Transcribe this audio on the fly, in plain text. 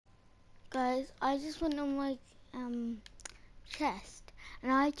Guys, I just went on my chest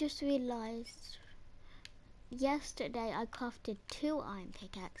and I just realised yesterday I crafted 2 iron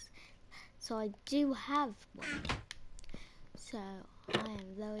pickaxes, so I do have one. So I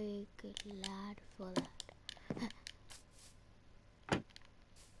am very glad for that.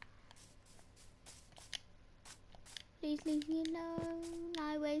 Please leave me alone.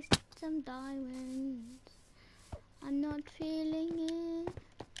 I wasted some diamonds. I'm not feeling it.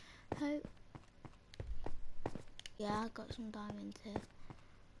 Hope. Yeah, I got some diamonds here.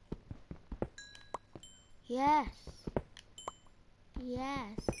 Yes.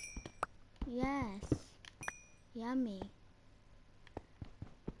 Yes. Yes. Yummy.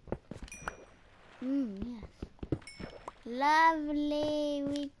 Yes. Lovely.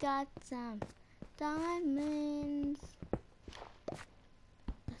 We got some diamonds.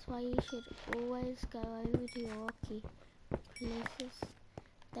 That's why you should always go over to your rocky places.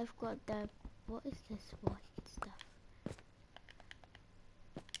 They've got the, what is this white stuff?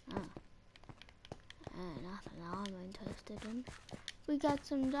 Nothing I'm interested in. We got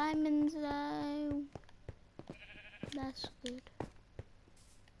some diamonds though. That's good.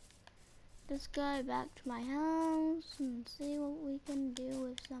 Let's go back to my house and see what we can do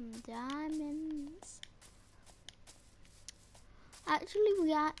with some diamonds. Actually,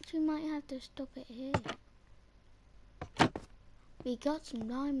 we might have to stop it here. We got some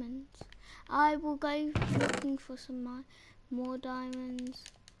diamonds. I will go looking for some more diamonds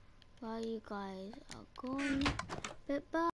while you guys are gone. But bye.